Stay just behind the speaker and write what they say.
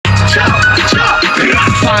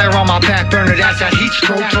it as that heat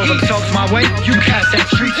stroke. Throw themselves my way, you cast that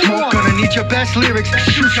street smoke. Gonna need your best lyrics,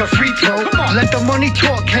 shoot your free throw. Let the money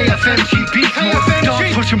talk, KFMG beats more. Dog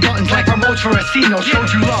pushing buttons like remotes for a Cino.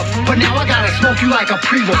 Showed you love, but now I gotta smoke you like a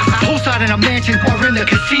pre-roll. Poolside in a mansion or in the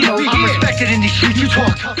casino. I'm respected in these streets, you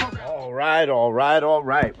talk tough. All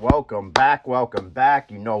right. Welcome back.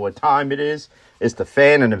 You know what time it is. It's the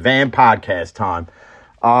Fan in the Van podcast time.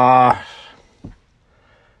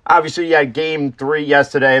 Obviously, you had Game 3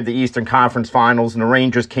 yesterday of the Eastern Conference Finals, and the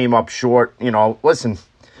Rangers came up short. Listen,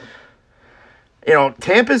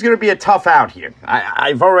 Tampa's going to be a tough out here.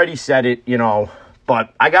 I've already said it,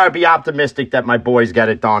 but I got to be optimistic that my boys get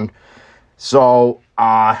it done. So,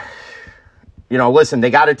 listen, they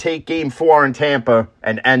got to take Game 4 in Tampa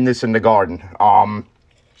and end this in the Garden.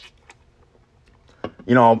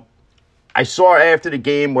 I saw after the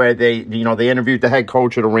game where they interviewed the head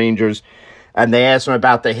coach of the Rangers, and they asked him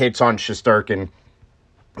about the hits on Shesterkin,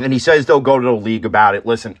 and he says they'll go to the league about it.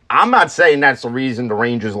 Listen, I'm not saying that's the reason the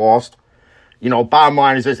Rangers lost. Bottom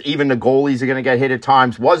line is this, even the goalies are going to get hit at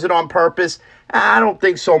times. Was it on purpose? I don't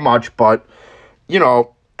think so much, but,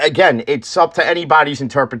 again, it's up to anybody's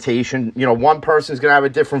interpretation. One person's going to have a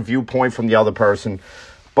different viewpoint from the other person.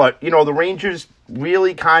 But, the Rangers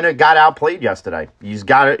really kind of got outplayed yesterday. You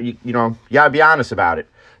got to be honest about it.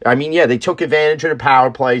 I mean, yeah, they took advantage of the power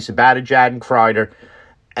play, Zibanejad and Kreider.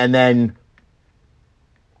 And then,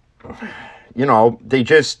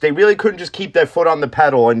 they really couldn't just keep their foot on the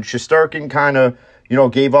pedal. And Shesterkin kind of,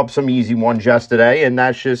 gave up some easy ones yesterday. And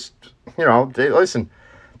that's just,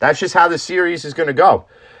 that's just how the series is going to go.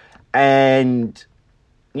 And,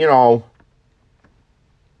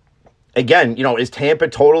 again, is Tampa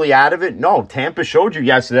totally out of it? No, Tampa showed you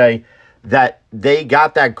yesterday that they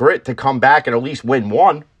got that grit to come back and at least win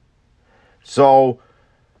one. So,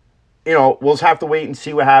 we'll just have to wait and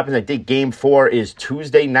see what happens. I think Game 4 is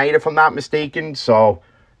Tuesday night, if I'm not mistaken. So,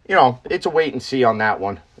 it's a wait and see on that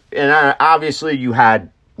one. And obviously you had,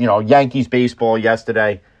 Yankees baseball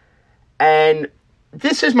yesterday. And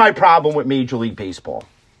this is my problem with Major League Baseball.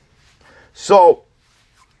 So,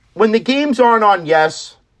 when the games aren't on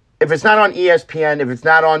Yes, if it's not on ESPN, if it's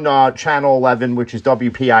not on Channel 11, which is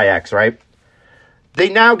WPIX, right? They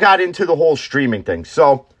now got into the whole streaming thing.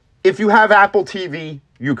 So, if you have Apple TV,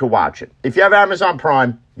 you can watch it. If you have Amazon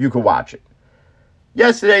Prime, you can watch it.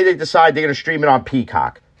 Yesterday, they decided they're going to stream it on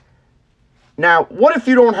Peacock. Now, what if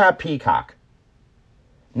you don't have Peacock?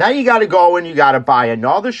 Now you got to go and you got to buy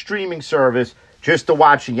another streaming service just to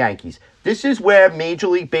watch the Yankees. This is where Major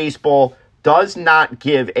League Baseball does not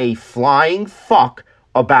give a flying fuck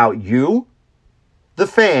about you, the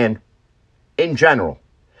fan, in general.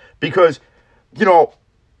 Because,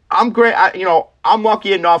 I'm great. I'm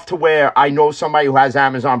lucky enough to where I know somebody who has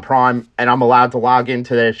Amazon Prime and I'm allowed to log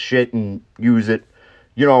into their shit and use it.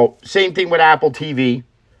 Same thing with Apple TV.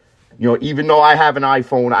 Even though I have an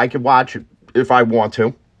iPhone, I can watch it if I want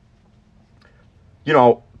to.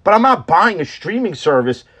 But I'm not buying a streaming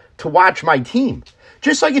service to watch my team.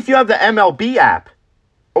 Just like if you have the MLB app,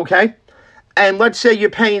 okay? And let's say you're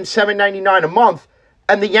paying $7.99 a month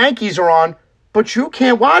and the Yankees are on, but you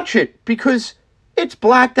can't watch it because it's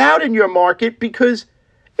blacked out in your market because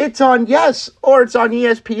it's on Yes or it's on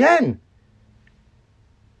ESPN.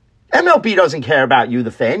 MLB doesn't care about you,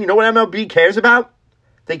 the fan. You know what MLB cares about?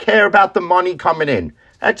 They care about the money coming in.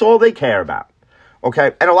 That's all they care about.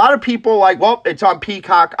 Okay? And a lot of people are like, well, it's on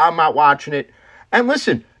Peacock. I'm not watching it. And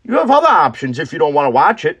listen, you have other options if you don't want to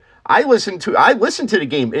watch it. I listen to the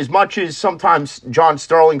game as much as sometimes John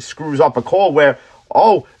Sterling screws up a call where,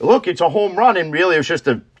 oh, look, it's a home run, and really it's just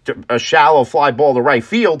a shallow fly ball to right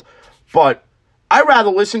field. But I'd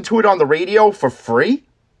rather listen to it on the radio for free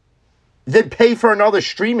than pay for another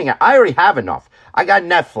streaming. I already have enough. I got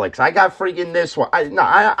Netflix. I got freaking this one.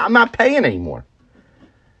 I'm not paying anymore.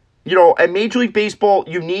 At Major League Baseball,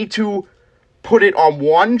 you need to put it on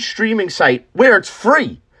one streaming site where it's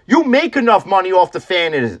free. You make enough money off the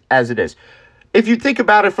fan as it is. If you think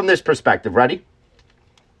about it from this perspective, ready?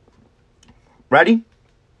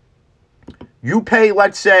 You pay,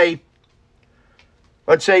 let's say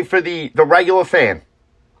for the regular fan.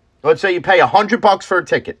 Let's say you pay $100 for a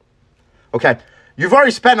ticket. Okay. You've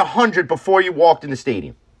already spent $100 before you walked in the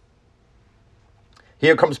stadium.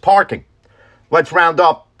 Here comes parking. Let's round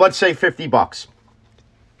up, let's say $50.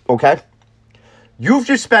 Okay? You've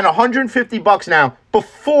just spent $150 now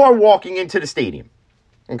before walking into the stadium.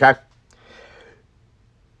 Okay?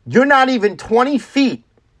 You're not even 20 feet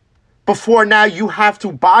before now you have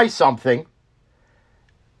to buy something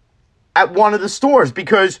at one of the stores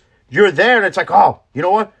because you're there and it's like, oh, you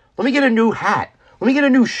know what? Let me get a new hat. Let me get a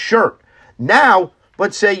new shirt. Now,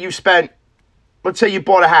 let's say you spent let's say you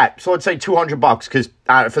bought a hat. So let's say $200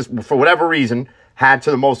 because for whatever reason, hats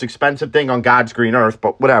are the most expensive thing on God's green earth,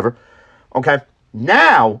 but whatever. Okay.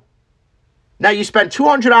 Now you spent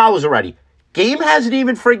 $200 already. Game hasn't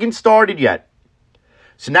even friggin' started yet.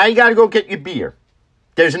 So now you got to go get your beer.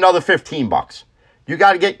 There's another $15. You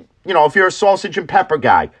got to get, if you're a sausage and pepper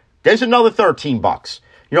guy, there's another $13.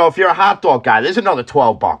 If you're a hot dog guy, there's another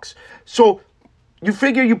 $12. So you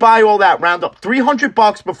figure you buy all that, round up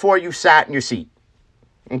 $300 before you sat in your seat.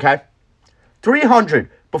 Okay? $300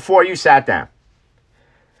 before you sat down.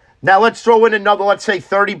 Now let's throw in another, let's say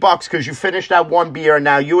 $30 because you finished that one beer and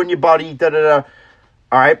now you and your buddy, All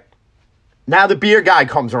right? Now the beer guy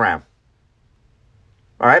comes around.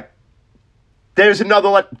 All right? There's another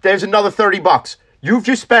 $30. You've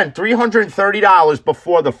just spent $330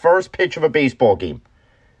 before the first pitch of a baseball game.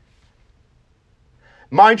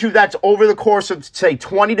 Mind you, that's over the course of, say,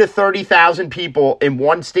 20 to 30,000 people in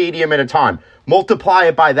one stadium at a time. Multiply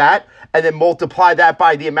it by that, and then multiply that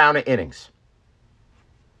by the amount of innings.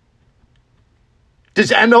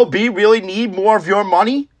 Does MLB really need more of your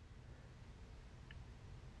money?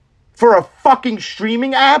 For a fucking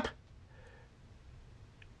streaming app?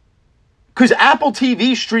 Because Apple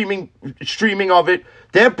TV streaming of it,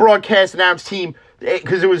 their broadcast announce team,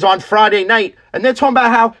 because it was on Friday night, and they're talking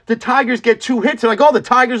about how the Tigers get 2 hits. They're like, the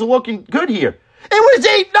Tigers are looking good here. It was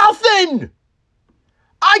 8-0.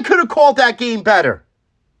 I could have called that game better.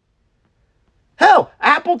 Hell,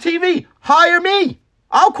 Apple TV, hire me.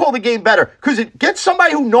 I'll call the game better because it gets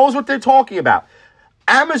somebody who knows what they're talking about.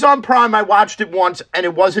 Amazon Prime, I watched it once, and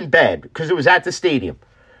it wasn't bad because it was at the stadium.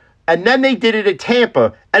 And then they did it at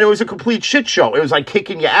Tampa, and it was a complete shit show. It was like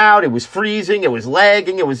kicking you out. It was freezing. It was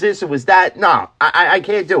lagging. It was this. It was that. No, I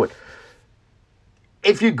can't do it.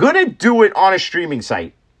 If you're going to do it on a streaming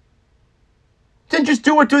site, then just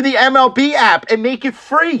do it through the MLB app and make it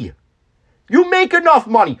free. You make enough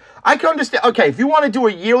money. I can understand. Okay, if you want to do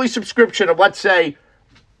a yearly subscription of, let's say,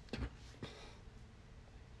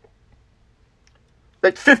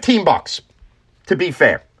 like $15, to be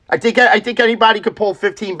fair. I think anybody could pull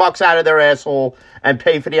 $15 out of their asshole and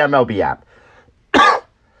pay for the MLB app.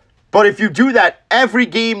 But if you do that, every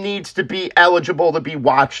game needs to be eligible to be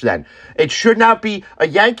watched then. It should not be a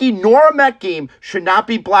Yankee nor a Met game should not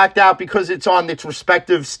be blacked out because it's on its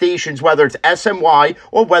respective stations, whether it's SNY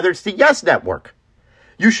or whether it's the Yes Network.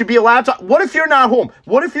 You should be allowed to. What if you're not home?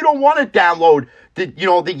 What if you don't want to download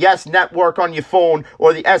the Yes Network on your phone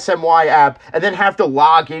or the SNY app and then have to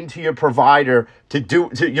log into your provider to do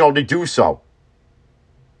so?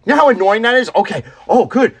 You know how annoying that is? Okay. Oh,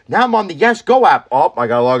 good. Now I'm on the Yes Go app. Oh, I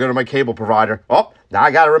got to log into my cable provider. Oh, now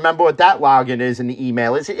I got to remember what that login is in the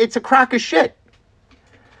email. It's a crock of shit.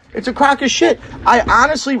 It's a crock of shit. I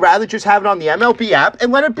honestly rather just have it on the MLB app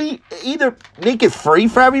and let it be either make it free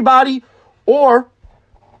for everybody or,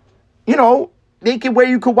 make it where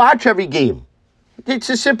you could watch every game. It's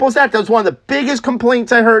as simple as that. That was one of the biggest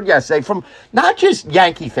complaints I heard yesterday from not just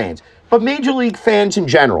Yankee fans, but Major League fans in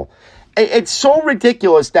general. It's so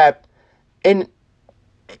ridiculous that in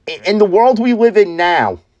the world we live in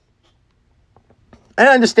now, I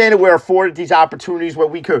understand that we're afforded these opportunities where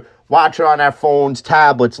we could watch it on our phones,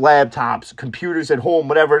 tablets, laptops, computers at home,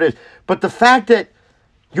 whatever it is. But the fact that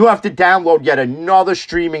you have to download yet another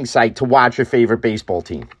streaming site to watch your favorite baseball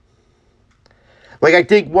team. Like I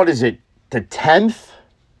think, what is it, the 10th?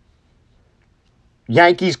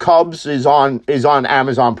 Yankees Cubs is on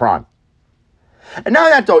Amazon Prime. And now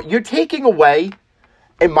that though, you're taking away,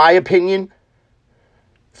 in my opinion,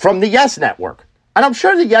 from the Yes Network. And I'm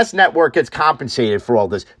sure the Yes Network gets compensated for all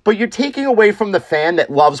this, but you're taking away from the fan that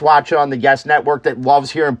loves watching on the Yes Network, that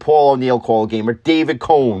loves hearing Paul O'Neill call a game, or David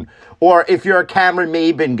Cohn, or if you're a Cameron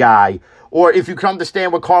Maben guy, or if you can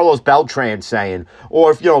understand what Carlos Beltran's saying,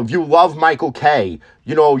 or if you love Michael Kay,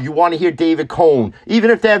 you want to hear David Cohn, even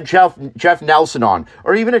if they have Jeff Nelson on,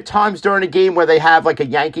 or even at times during a game where they have like a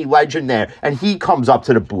Yankee legend there and he comes up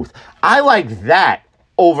to the booth. I like that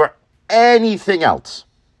over anything else.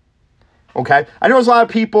 Okay? I know there's a lot of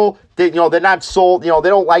people that, they're not sold, they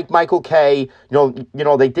don't like Michael Kay,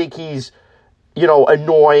 they think he's,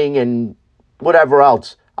 annoying and whatever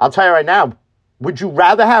else. I'll tell you right now, would you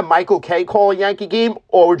rather have Michael Kay call a Yankee game,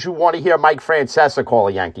 or would you want to hear Mike Francesa call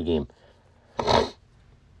a Yankee game? Let's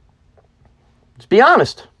be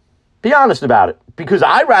honest. Be honest about it. Because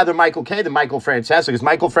I'd rather Michael Kay than Michael Francesa, because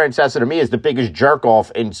Michael Francesa to me is the biggest jerk-off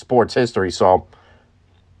in sports history, so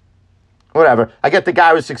whatever. I get the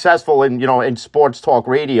guy was successful in sports talk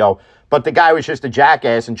radio, but the guy was just a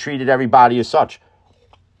jackass and treated everybody as such.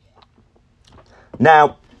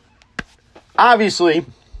 Now, obviously,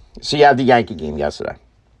 so you had the Yankee game yesterday.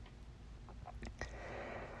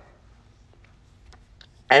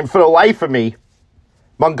 And for the life of me,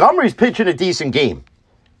 Montgomery's pitching a decent game,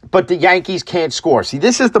 but the Yankees can't score. See,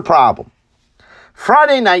 this is the problem.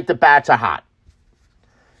 Friday night, the bats are hot.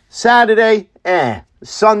 Saturday,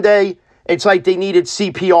 Sunday, it's like they needed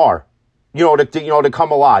CPR, to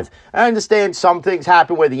come alive. I understand some things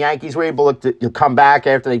happen where the Yankees were able to come back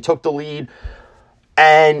after they took the lead,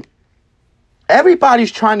 and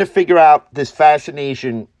everybody's trying to figure out this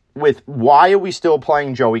fascination with why are we still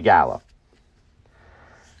playing Joey Gallo?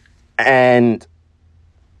 And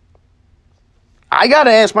I got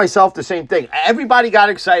to ask myself the same thing. Everybody got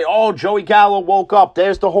excited. Oh, Joey Gallo woke up.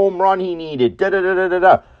 There's the home run he needed.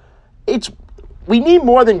 We need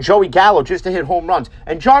more than Joey Gallo just to hit home runs.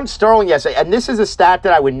 And John Sterling yesterday, and this is a stat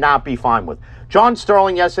that I would not be fine with. John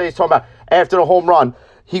Sterling yesterday is talking about after the home run,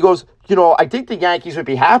 he goes, I think the Yankees would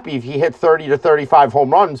be happy if he hit 30 to 35 home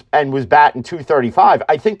runs and was batting 235.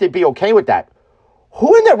 I think they'd be okay with that.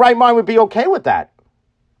 Who in their right mind would be okay with that?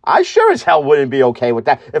 I sure as hell wouldn't be okay with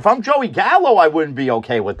that. If I'm Joey Gallo, I wouldn't be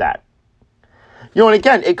okay with that. And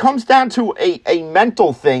again, it comes down to a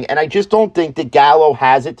mental thing, and I just don't think that Gallo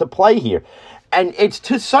has it to play here. And it's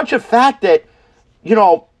to such a fact that,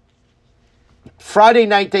 Friday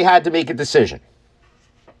night they had to make a decision.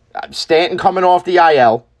 Stanton coming off the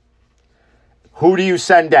IL. Who do you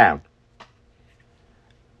send down?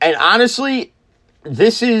 And honestly,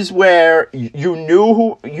 this is where you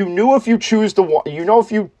knew if you choose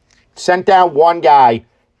if you sent down one guy,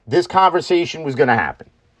 this conversation was going to happen.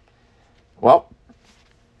 Well,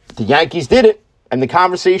 the Yankees did it, and the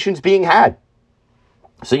conversation's being had.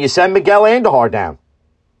 So you send Miguel Andujar down.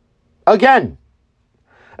 Again,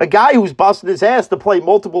 a guy who's busting his ass to play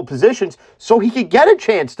multiple positions so he could get a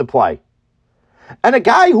chance to play. And a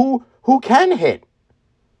guy who can hit.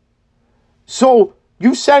 So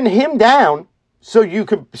you send him down so you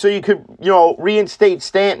could reinstate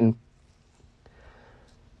Stanton.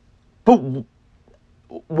 But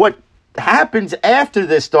what happens after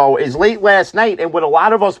this, though, is late last night, and what a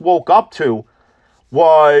lot of us woke up to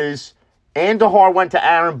was Andujar went to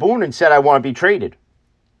Aaron Boone and said, I want to be traded.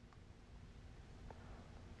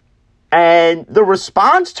 And the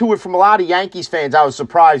response to it from a lot of Yankees fans, I was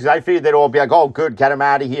surprised. I figured they'd all be like, oh, good, get him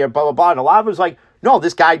out of here, blah, blah, blah. And a lot of it was like, no,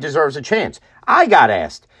 this guy deserves a chance. I got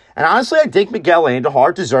asked. And honestly, I think Miguel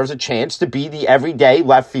Andujar deserves a chance to be the everyday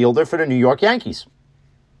left fielder for the New York Yankees.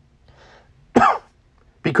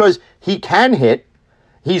 Because he can hit.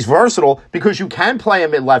 He's versatile because you can play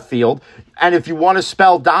him in left field. And if you want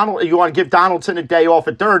to you want to give Donaldson a day off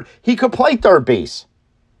at third, he could play third base.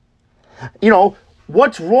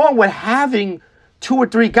 What's wrong with having two or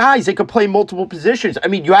three guys that could play multiple positions? I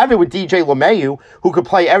mean, you have it with DJ LeMahieu, who could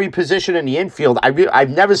play every position in the infield. I've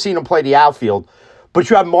never seen him play the outfield. But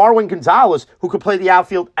you have Marwin Gonzalez, who could play the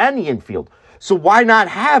outfield and the infield. So why not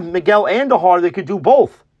have Miguel Andujar that could do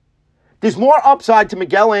both? There's more upside to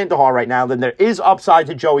Miguel Andujar right now than there is upside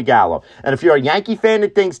to Joey Gallo. And if you're a Yankee fan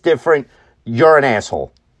that thinks different, you're an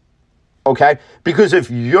asshole. Okay? Because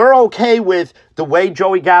if you're okay with the way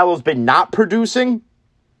Joey Gallo's been not producing,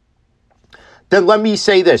 then let me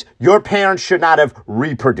say this. Your parents should not have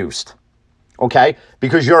reproduced. Okay?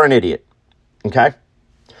 Because you're an idiot. Okay?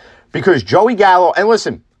 Because Joey Gallo, and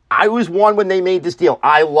listen, I was one when they made this deal.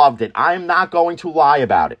 I loved it. I am not going to lie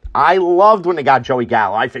about it. I loved when they got Joey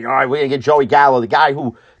Gallo. I figured, all right, we're going to get Joey Gallo, the guy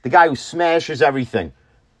who smashes everything.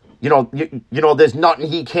 There's nothing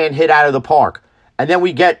he can't hit out of the park. And then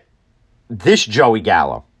we get this Joey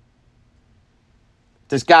Gallo.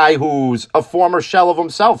 This guy who's a former shell of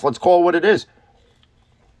himself. Let's call it what it is.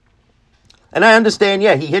 And I understand,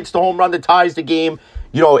 he hits the home run that ties the game.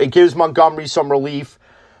 It gives Montgomery some relief.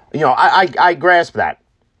 I grasp that.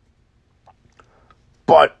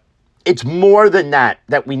 But it's more than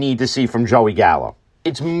that we need to see from Joey Gallo.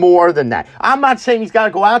 It's more than that. I'm not saying he's got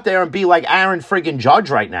to go out there and be like Aaron friggin' Judge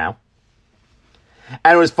right now.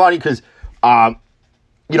 And it was funny because, one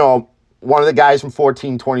of the guys from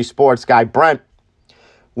 1420 Sports, Guy Brent,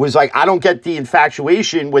 was like, I don't get the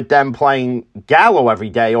infatuation with them playing Gallo every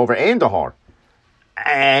day over Andujar.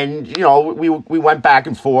 And, we went back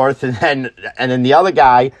and forth. And then the other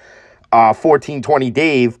guy, 1420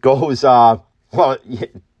 Dave, goes, well, you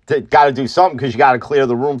got to do something because you got to clear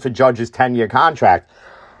the room for Judge's 10-year contract.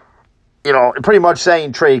 Pretty much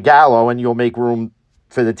saying trade Gallo and you'll make room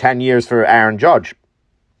for the 10 years for Aaron Judge.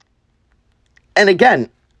 And again,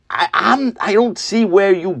 I don't see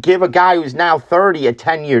where you give a guy who's now 30 a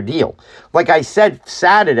 10-year deal. Like I said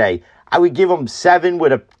Saturday, I would give him 7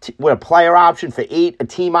 with a player option for 8, a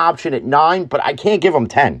team option at 9, but I can't give him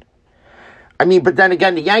 10. I mean, but then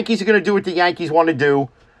again, the Yankees are going to do what the Yankees want to do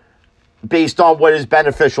based on what is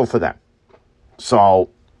beneficial for them.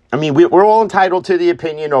 So, I mean, we're all entitled to the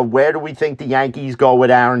opinion of where do we think the Yankees go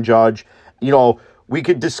with Aaron Judge. You know, we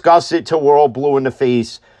could discuss it till we're all blue in the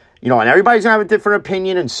face. You know, and everybody's going to have a different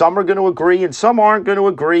opinion, and some are going to agree, and some aren't going to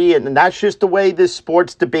agree, and that's just the way this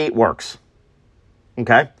sports debate works.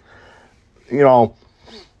 Okay? You know,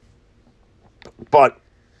 but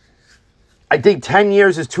I think 10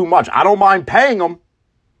 years is too much. I don't mind paying them.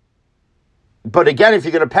 But again, if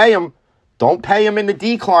you're going to pay them, don't pay them in the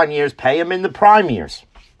decline years. Pay them in the prime years.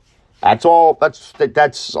 That's all.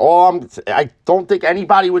 That's all. I don't think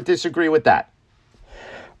anybody would disagree with that.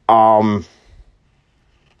 You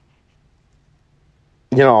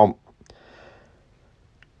know,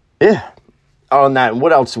 yeah. On that,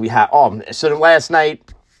 what else do we have? So last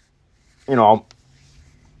night, you know,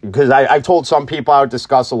 because I told some people I would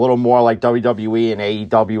discuss a little more like WWE and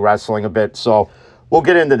AEW wrestling a bit. So we'll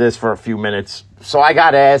get into this for a few minutes. So I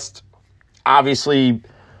got asked, obviously,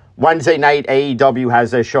 Wednesday night, AEW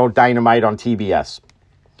has their show Dynamite on TBS.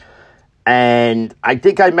 And I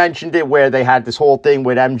think I mentioned it where they had this whole thing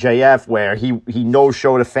with MJF where he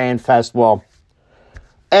no-showed a Fan Fest. Well,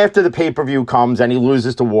 after the pay-per-view comes and he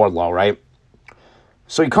loses to Wardlow, right?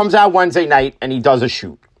 So he comes out Wednesday night and he does a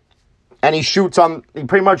shoot. And he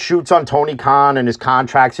pretty much shoots on Tony Khan and his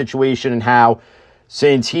contract situation and how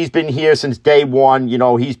since he's been here since day one, you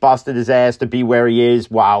know, he's busted his ass to be where he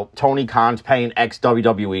is while Tony Khan's paying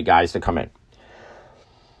ex-WWE guys to come in.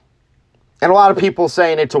 And a lot of people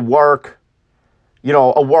saying it's a work, you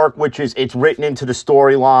know, a work which is, it's written into the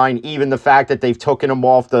storyline. Even the fact that they've taken him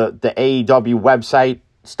off the AEW website,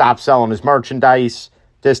 stopped selling his merchandise,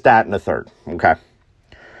 this, that, and the third. Okay.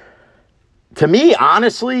 To me,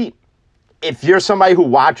 honestly, if you're somebody who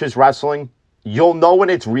watches wrestling, you'll know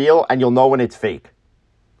when it's real and you'll know when it's fake.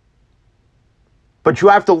 But you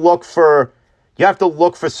have to look for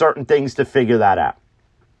certain things to figure that out.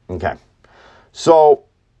 Okay. So,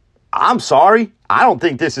 I'm sorry. I don't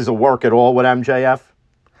think this is a work at all with MJF.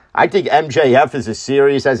 I think MJF is as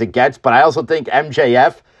serious as it gets, but I also think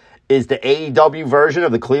MJF is the AEW version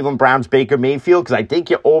of the Cleveland Browns Baker Mayfield, because I think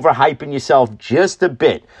you're overhyping yourself just a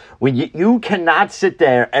bit. When you cannot sit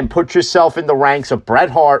there and put yourself in the ranks of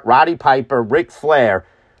Bret Hart, Roddy Piper, Ric Flair,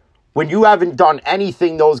 when you haven't done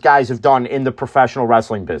anything those guys have done in the professional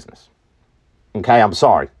wrestling business. Okay, I'm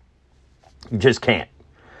sorry. You just can't.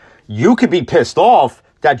 You could be pissed off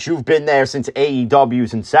that you've been there since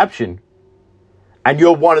AEW's inception, and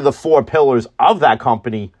you're one of the four pillars of that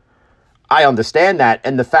company. I understand that.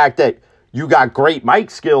 And the fact that you got great mic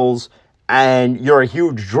skills and you're a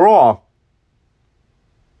huge draw.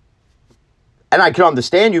 And I can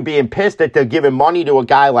understand you being pissed that they're giving money to a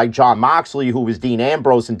guy like Jon Moxley, who was Dean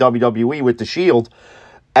Ambrose in WWE with the Shield,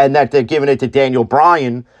 and that they're giving it to Daniel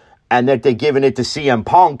Bryan, and that they're giving it to CM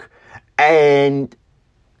Punk. And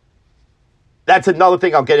that's another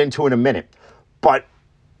thing I'll get into in a minute. But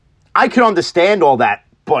I can understand all that.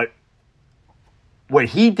 But what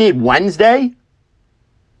he did Wednesday,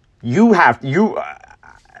 I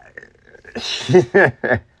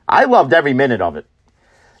loved every minute of it.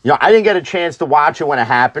 You know, I didn't get a chance to watch it when it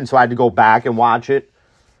happened, so I had to go back and watch it.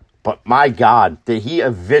 But my God, did he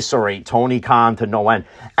eviscerate Tony Khan to no end.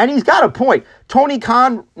 And he's got a point. Tony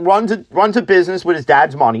Khan runs a business with his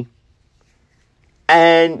dad's money.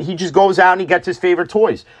 And he just goes out and he gets his favorite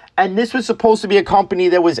toys. And this was supposed to be a company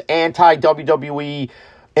that was anti-WWE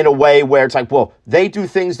in a way where it's like, well, they do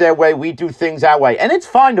things their way, we do things that way. And it's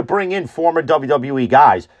fine to bring in former WWE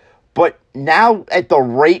guys. But now at the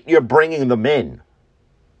rate you're bringing them in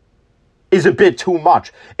is a bit too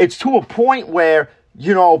much. It's to a point where,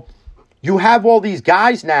 you know, you have all these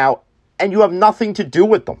guys now and you have nothing to do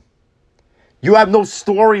with them. You have no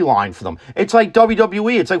storyline for them. It's like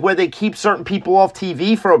WWE. It's like where they keep certain people off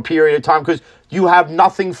TV for a period of time because you have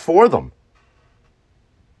nothing for them.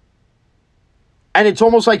 And it's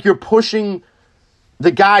almost like you're pushing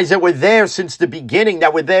the guys that were there since the beginning,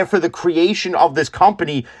 that were there for the creation of this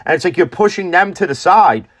company, and it's like you're pushing them to the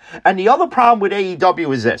side. And the other problem with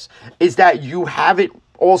AEW is this, is that you have it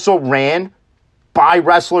also ran by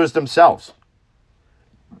wrestlers themselves.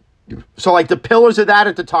 So like the pillars of that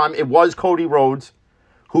at the time, it was Cody Rhodes,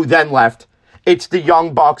 who then left. It's the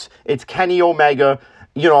Young Bucks. It's Kenny Omega.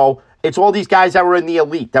 You know, it's all these guys that were in the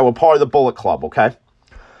Elite, that were part of the Bullet Club, okay?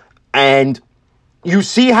 And you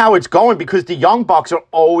see how it's going because the Young Bucks are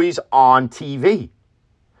always on TV.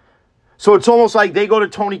 So it's almost like they go to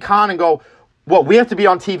Tony Khan and go, well, we have to be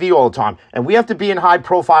on TV all the time, and we have to be in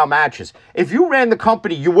high-profile matches. If you ran the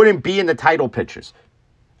company, you wouldn't be in the title pictures.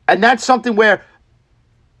 And that's something where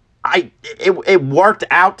it worked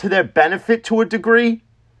out to their benefit to a degree,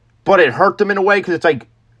 but it hurt them in a way because it's like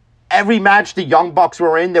every match the Young Bucks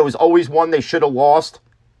were in, there was always one they should have lost.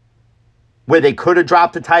 where they could have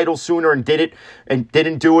dropped the title sooner and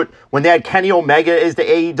didn't do it. When they had Kenny Omega as the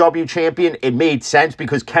AEW champion, it made sense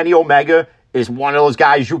because Kenny Omega is one of those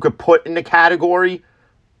guys you could put in the category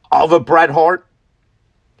of a Bret Hart.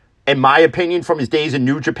 In my opinion, from his days in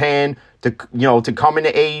New Japan to come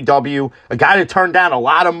into AEW, a guy that turned down a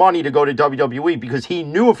lot of money to go to WWE because he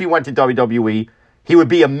knew if he went to WWE, he would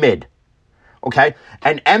be a mid. Okay?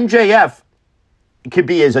 And MJF could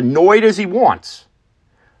be as annoyed as he wants.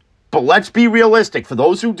 But let's be realistic. For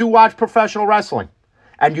those who do watch professional wrestling,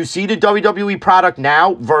 and you see the WWE product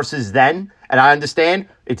now versus then, and I understand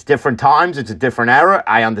it's different times, it's a different era,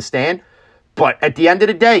 I understand. But at the end of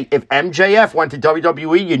the day, if MJF went to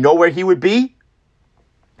WWE, you know where he would be?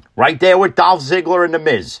 Right there with Dolph Ziggler and The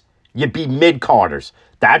Miz. You'd be mid-carders.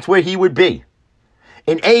 That's where he would be.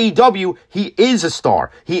 In AEW, he is a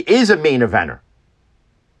star. He is a main eventer.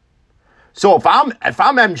 So if I'm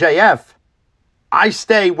MJF, I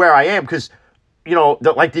stay where I am because,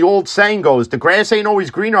 like the old saying goes, the grass ain't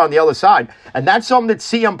always greener on the other side. And that's something that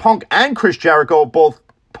CM Punk and Chris Jericho both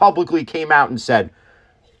publicly came out and said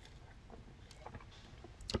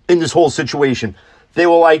in this whole situation. They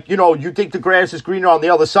were like, you think the grass is greener on the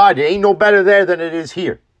other side. It ain't no better there than it is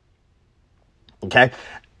here. Okay?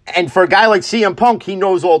 And for a guy like CM Punk, he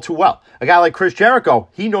knows all too well. A guy like Chris Jericho,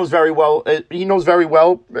 he knows very well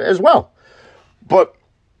as well. But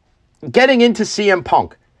getting into CM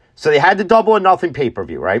Punk, so they had the Double or Nothing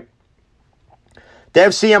pay-per-view, right? They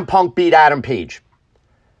have CM Punk beat Adam Page.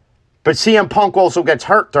 But CM Punk also gets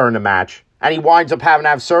hurt during the match, and he winds up having to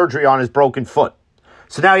have surgery on his broken foot.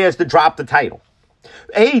 So now he has to drop the title.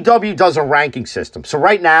 AEW does a ranking system. So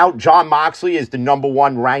right now, Jon Moxley is the number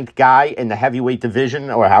one ranked guy in the heavyweight division,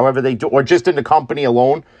 or however they do, or just in the company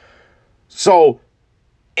alone. So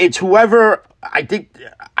it's whoever, I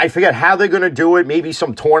forget how they're going to do it, maybe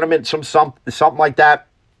some tournament, something like that.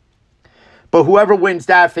 But whoever wins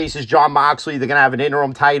that faces Jon Moxley. They're going to have an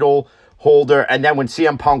interim title holder, and then when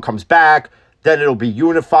CM Punk comes back, then it'll be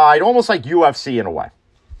unified, almost like UFC in a way.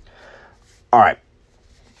 All right.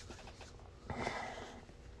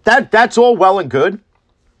 That's all well and good.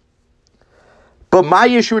 But my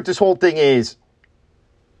issue with this whole thing is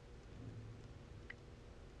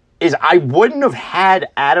I wouldn't have had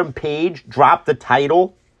Adam Page drop the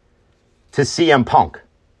title to CM Punk.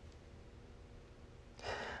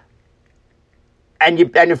 And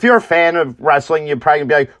if you're a fan of wrestling, you're probably going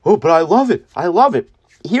to be like, oh, but I love it. I love it.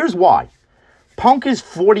 Here's why. Punk is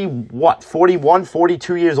 41,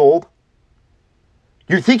 42 years old?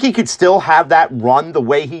 You think he could still have that run the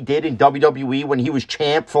way he did in WWE when he was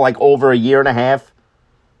champ for like over a year and a half?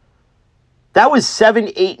 That was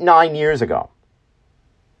 7, 8, 9 years ago.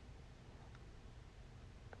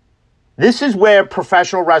 This is where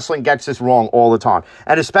professional wrestling gets this wrong all the time,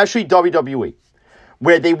 and especially WWE,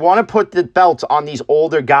 where they want to put the belts on these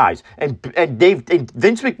older guys. And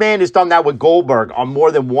Vince McMahon has done that with Goldberg on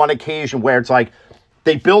more than one occasion where it's like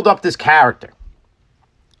they build up this character.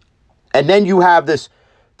 And then you have this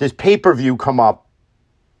pay-per-view come up,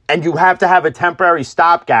 and you have to have a temporary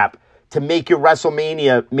stopgap to make your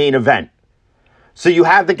WrestleMania main event. So you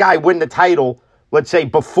have the guy win the title, let's say,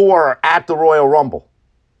 before or at the Royal Rumble,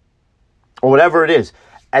 or whatever it is.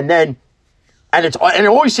 And it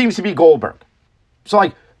always seems to be Goldberg. So,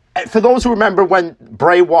 like, for those who remember when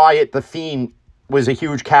Bray Wyatt, The Fiend, was a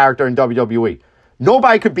huge character in WWE,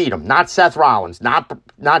 nobody could beat him. Not Seth Rollins,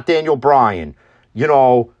 not Daniel Bryan,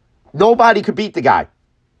 nobody could beat the guy.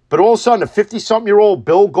 But all of a sudden, a 50-something-year-old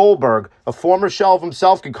Bill Goldberg, a former shell of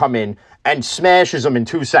himself, could come in and smashes him in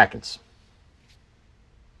 2 seconds.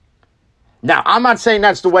 Now, I'm not saying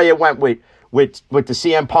that's the way it went with the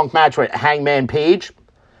CM Punk match with Hangman Page.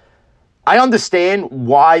 I understand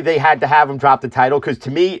why they had to have him drop the title, because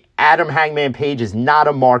to me, Adam Hangman Page is not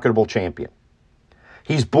a marketable champion.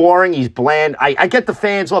 He's boring, he's bland. I get the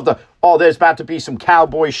fans love there's about to be some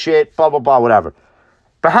cowboy shit, blah, blah, blah, whatever.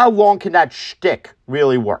 But how long can that shtick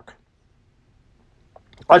really work?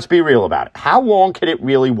 Let's be real about it. How long can it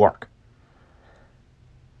really work?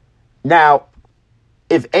 Now,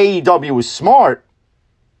 if AEW was smart,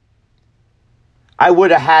 I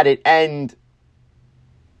would have had it end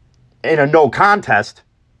in a no contest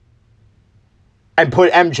and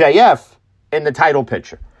put MJF in the title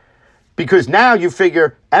picture. Because now you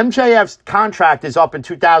figure MJF's contract is up in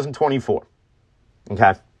 2024.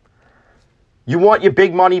 Okay? You want your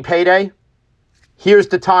big money payday? Here's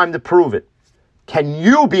the time to prove it. Can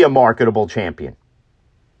you be a marketable champion?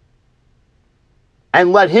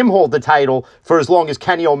 And let him hold the title for as long as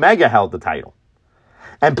Kenny Omega held the title.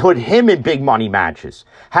 And put him in big money matches.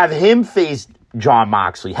 Have him face Jon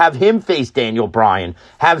Moxley. Have him face Daniel Bryan.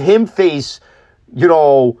 Have him face,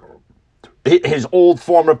 his old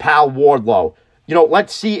former pal Wardlow.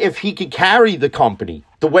 Let's see if he can carry the company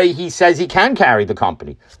the way he says he can carry the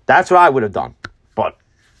company. That's what I would have done. But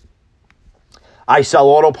I sell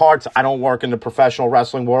auto parts. I don't work in the professional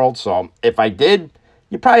wrestling world. So if I did,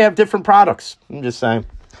 you probably have different products. I'm just saying.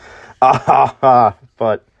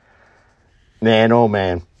 But, man, oh,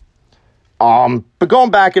 man. But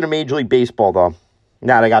going back into Major League Baseball, though,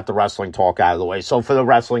 now that I got the wrestling talk out of the way. So for the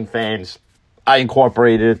wrestling fans, I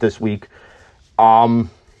incorporated it this week. I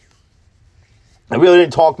really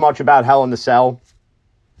didn't talk much about Hell in the Cell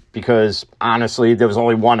because, honestly, there was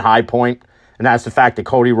only one high point, and that's the fact that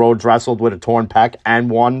Cody Rhodes wrestled with a torn pec and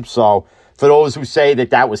won. So, for those who say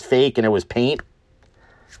that was fake and it was paint,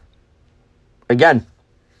 again,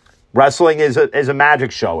 wrestling is a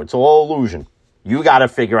magic show. It's all illusion. You got to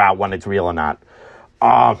figure out when it's real or not.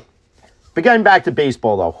 But getting back to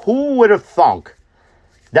baseball, though, who would have thunk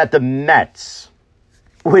that the Mets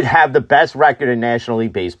would have the best record in National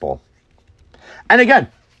League Baseball? And again,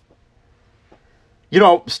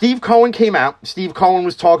 Steve Cohen came out. Steve Cohen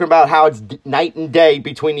was talking about how it's night and day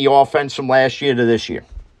between the offense from last year to this year.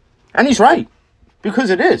 And he's right, because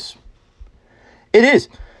it is. It is.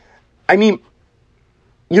 I mean,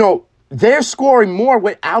 they're scoring more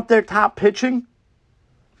without their top pitching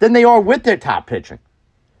than they are with their top pitching.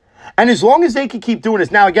 And as long as they can keep doing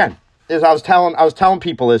this, now again, as I was telling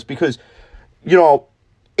people this because,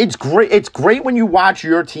 it's great. It's great when you watch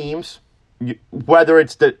your teams, whether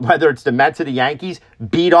it's the Mets or the Yankees,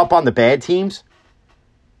 beat up on the bad teams.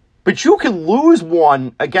 But you can lose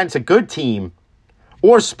one against a good team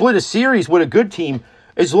or split a series with a good team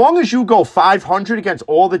as long as you go 500 against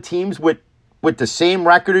all the teams with the same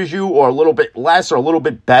record as you or a little bit less or a little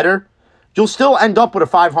bit better. You'll still end up with a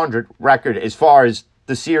 500 record as far as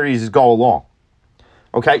the series go along.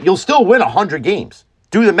 Okay? You'll still win 100 games.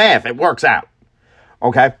 Do the math. It works out.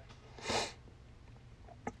 Okay?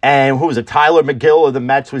 And who was it? Tyler McGill of the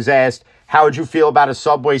Mets was asked, how would you feel about a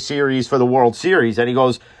Subway Series for the World Series? And he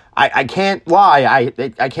goes, I can't lie.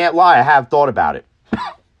 I can't lie. I have thought about it.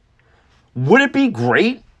 Would it be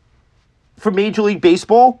great for Major League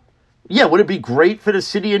Baseball? Yeah. Would it be great for the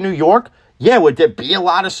city of New York? Yeah. Would there be a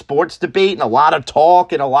lot of sports debate and a lot of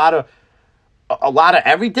talk and a lot of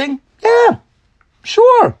everything? Yeah.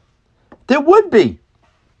 Sure. There would be.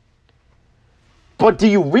 But do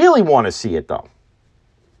you really want to see it, though?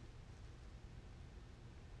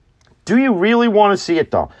 Do you really want to see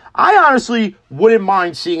it, though? I honestly wouldn't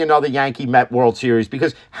mind seeing another Yankee-Met World Series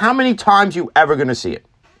because how many times you ever going to see it?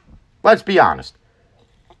 Let's be honest.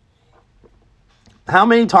 How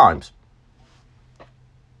many times?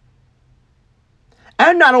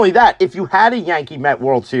 And not only that, if you had a Yankee-Met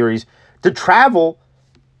World Series, the travel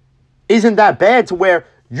isn't that bad to where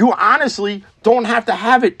you honestly don't have to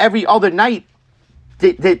have it every other night.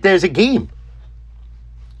 There's a game.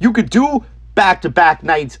 You could do back-to-back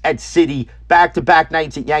nights at Citi, back-to-back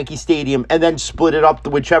nights at Yankee Stadium, and then split it up to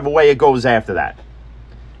whichever way it goes after that.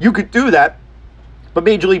 You could do that, but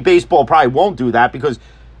Major League Baseball probably won't do that because,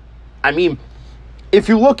 I mean, if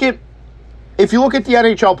you look at the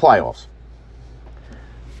NHL playoffs,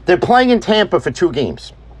 they're playing in Tampa for 2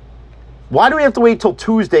 games. Why do we have to wait till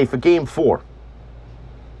Tuesday for Game 4?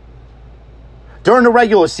 During the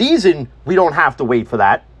regular season, we don't have to wait for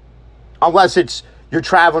that, unless you're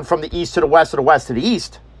traveling from the east to the west or the west to the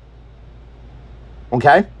east.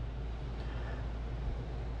 Okay?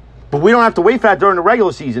 But we don't have to wait for that during the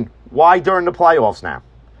regular season. Why during the playoffs now?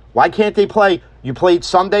 Why can't they play? You played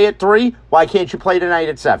Sunday at 3. Why can't you play tonight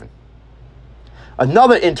at 7?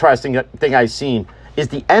 Another interesting thing I've seen is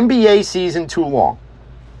the NBA season too long.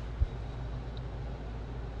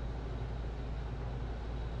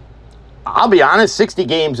 I'll be honest, 60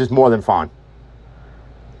 games is more than fine.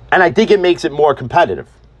 And I think it makes it more competitive.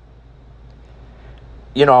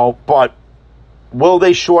 But will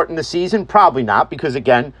they shorten the season? Probably not, because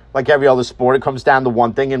again, like every other sport, it comes down to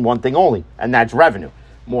one thing and one thing only, and that's revenue.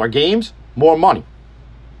 More games, more money.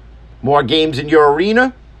 More games in your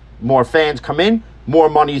arena, more fans come in, more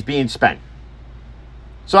money is being spent.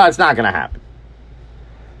 So that's not going to happen.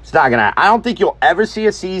 It's not going to happen. I don't think you'll ever see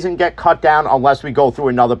a season get cut down unless we go through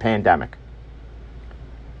another pandemic.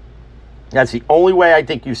 That's the only way I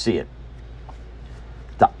think you see it.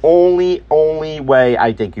 The only way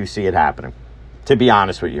I think you see it happening, to be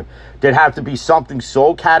honest with you. There'd have to be something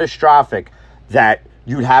so catastrophic that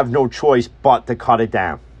you'd have no choice but to cut it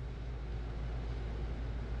down.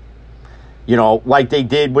 Like they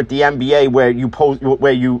did with the NBA where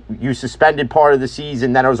you suspended part of the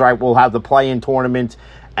season, then it was right, we'll have the play-in tournament,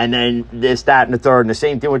 and then this, that, and the third. And the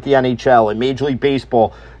same thing with the NHL and Major League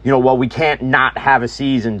Baseball. We can't not have a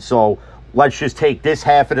season, so let's just take this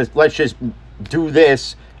half of this, let's just do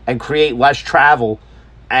this and create less travel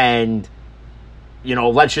and,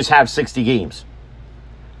 let's just have 60 games.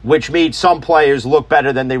 Which made some players look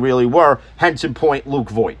better than they really were, hence in point Luke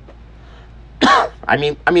Voit. I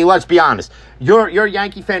mean, let's be honest. You're a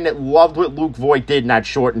Yankee fan that loved what Luke Voit did in that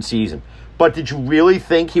shortened season. But did you really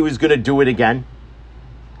think he was going to do it again?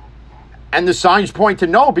 And the signs point to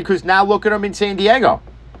no, because now look at him in San Diego.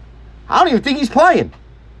 I don't even think he's playing.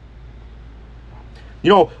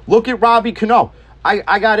 Look at Robbie Cano.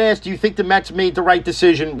 I got asked, do you think the Mets made the right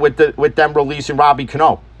decision with them releasing Robbie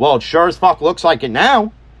Cano? Well, it sure as fuck looks like it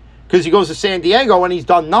now, because he goes to San Diego and he's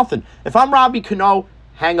done nothing. If I'm Robbie Cano,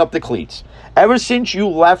 hang up the cleats. Ever since you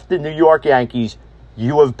left the New York Yankees,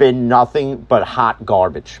 you have been nothing but hot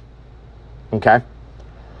garbage. Okay?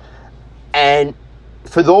 And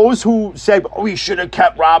for those who said, we should have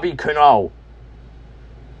kept Robbie Cano.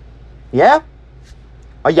 Yeah?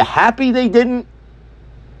 Are you happy they didn't?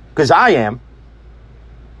 Because I am.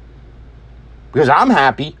 Because I'm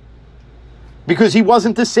happy. Because he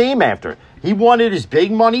wasn't the same after. He wanted his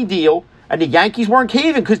big money deal, and the Yankees weren't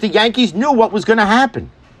caving because the Yankees knew what was going to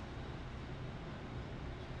happen.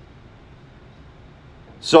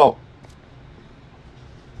 So,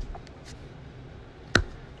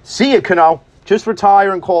 see you, Cano. Just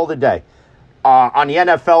retire and call it a day. On the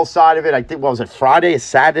NFL side of it, I think, what was it, Friday or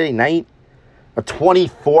Saturday night? A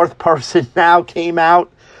 24th person now came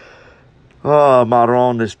out. Oh,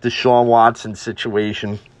 Maron, this Deshaun Watson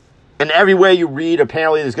situation. And everywhere you read,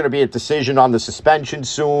 apparently there's going to be a decision on the suspension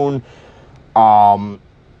soon. They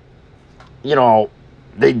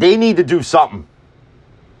need to do something.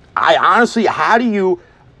 I honestly, how do you,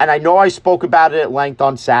 and I know I spoke about it at length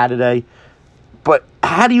on Saturday, but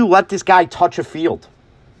how do you let this guy touch a field?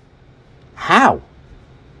 How?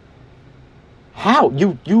 How?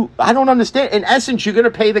 I don't understand. In essence, you're going to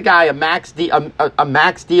pay the guy a max deal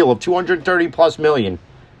of $230+ million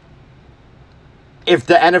if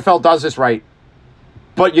the NFL does this right.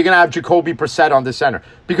 But you're going to have Jacoby Brissett on the center.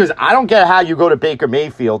 Because I don't get how you go to Baker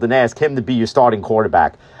Mayfield and ask him to be your starting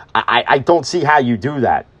quarterback. I don't see how you do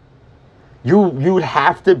that. You would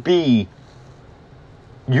have to be,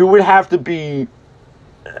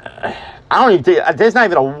 I don't even think, there's not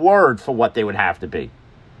even a word for what they would have to be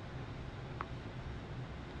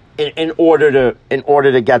in order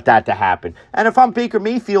to get that to happen. And if I'm Baker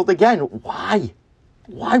Mayfield, again, why?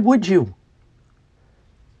 Why would you?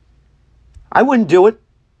 I wouldn't do it.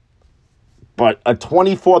 But a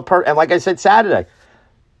 24th and like I said Saturday,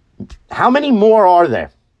 how many more are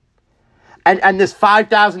there? And this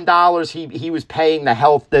 $5,000 he was paying the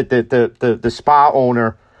health the spa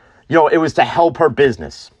owner, it was to help her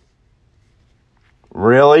business.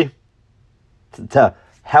 Really? To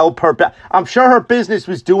help her. I'm sure her business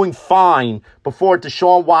was doing fine before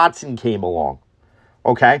Deshaun Watson came along.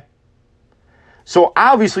 Okay? So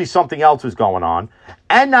obviously something else was going on.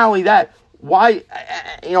 And not only that, why,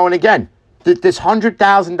 and again, this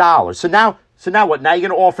 $100,000. So now what? Now you're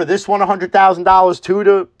going to offer this one $100,000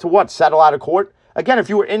 too to what? Settle out of court? Again, if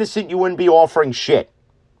you were innocent, you wouldn't be offering shit.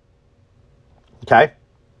 Okay?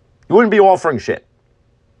 You wouldn't be offering shit.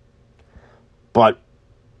 But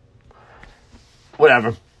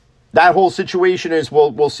whatever. That whole situation is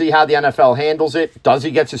we'll see how the NFL handles it. Does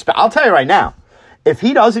he get suspended? I'll tell you right now, if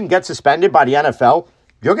he doesn't get suspended by the NFL,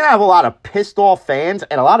 you're going to have a lot of pissed off fans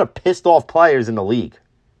and a lot of pissed off players in the league.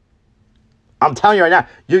 I'm telling you right now,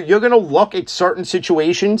 you're going to look at certain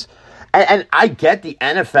situations, and I get the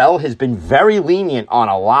NFL has been very lenient on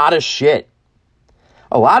a lot of shit.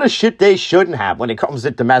 A lot of shit they shouldn't have when it comes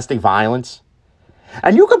to domestic violence.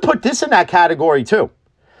 And you could put this in that category too.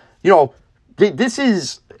 This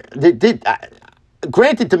is,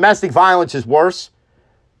 granted, domestic violence is worse.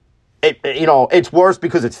 It's worse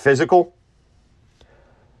because it's physical.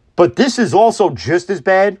 But this is also just as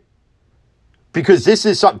bad because this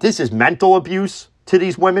is mental abuse to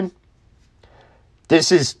these women.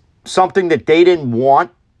 This is something that they didn't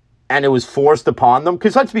want and it was forced upon them.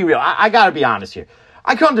 Because let's be real, I got to be honest here.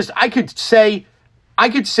 I could say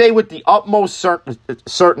with the utmost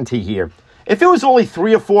certainty here, if it was only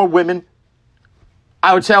 3 or 4 women,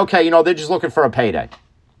 I would say, okay, they're just looking for a payday.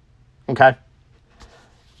 Okay?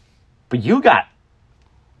 But you got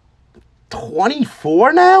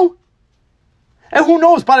 24 now? And who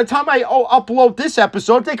knows, by the time I upload this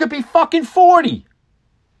episode, they could be fucking 40.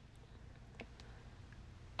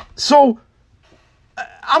 So,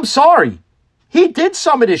 I'm sorry. He did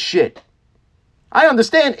some of this shit. I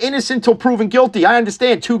understand innocent till proven guilty. I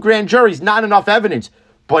understand 2 grand juries, not enough evidence.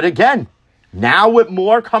 But again, now with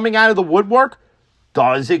more coming out of the woodwork,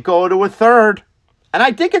 does it go to a 3rd? And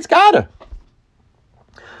I think it's gotta.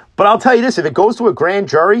 But I'll tell you this, if it goes to a grand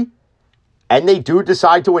jury and they do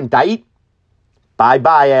decide to indict,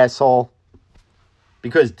 bye-bye, asshole.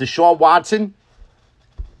 Because Deshaun Watson,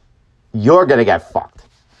 you're going to get fucked.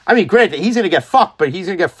 I mean, granted, he's going to get fucked, but he's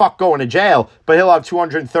going to get fucked going to jail, but he'll have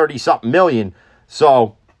 230-something million.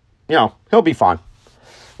 So, he'll be fine.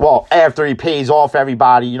 Well, after he pays off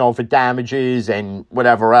everybody, for damages and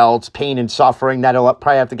whatever else, pain and suffering that he'll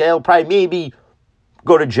probably have to get, he'll probably maybe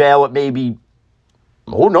go to jail at maybe,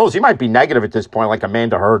 who knows, he might be negative at this point, like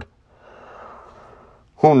Amanda Heard.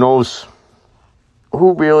 Who knows?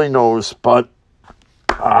 Who really knows? But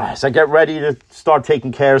as I get ready to start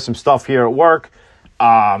taking care of some stuff here at work,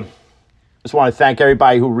 just want to thank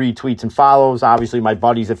everybody who retweets and follows. Obviously, my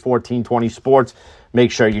buddies at 1420 Sports.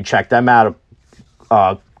 Make sure you check them out.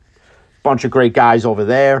 Bunch of great guys over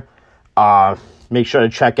there. Make sure to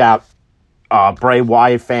check out Bray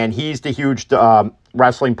Wyatt Fan. He's the huge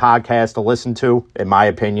wrestling podcast to listen to, in my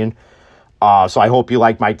opinion. So I hope you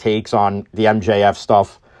like my takes on the MJF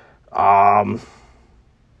stuff.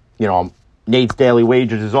 Nate's Daily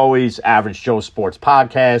Wagers, as always. Average Joe Sports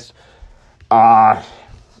Podcast.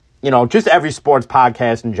 Just every sports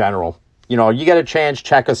podcast in general. You get a chance,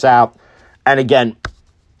 check us out. And again,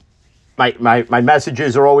 my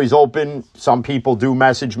messages are always open. Some people do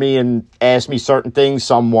message me and ask me certain things.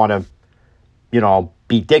 Some want to,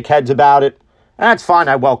 be dickheads about it. And that's fine.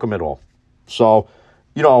 I welcome it all. So,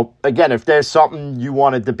 again, if there's something you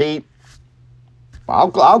want to debate,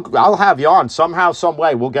 I'll have you on. Somehow, some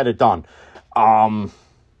way, we'll get it done.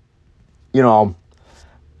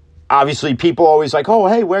 Obviously, people always like, oh,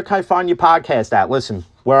 hey, where can I find your podcast at? Listen,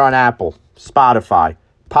 we're on Apple, Spotify,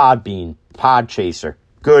 Podbean, Podchaser,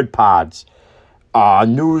 Good Pods,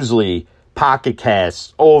 Newsly, Pocket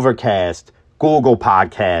Casts, Overcast, Google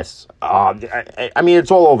Podcasts. I mean,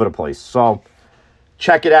 it's all over the place. So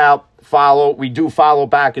check it out. Follow. We do follow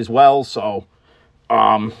back as well. So,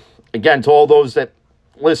 again, to all those that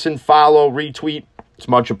listen, follow, retweet, it's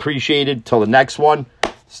much appreciated. Till the next one,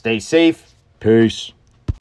 stay safe. Peace.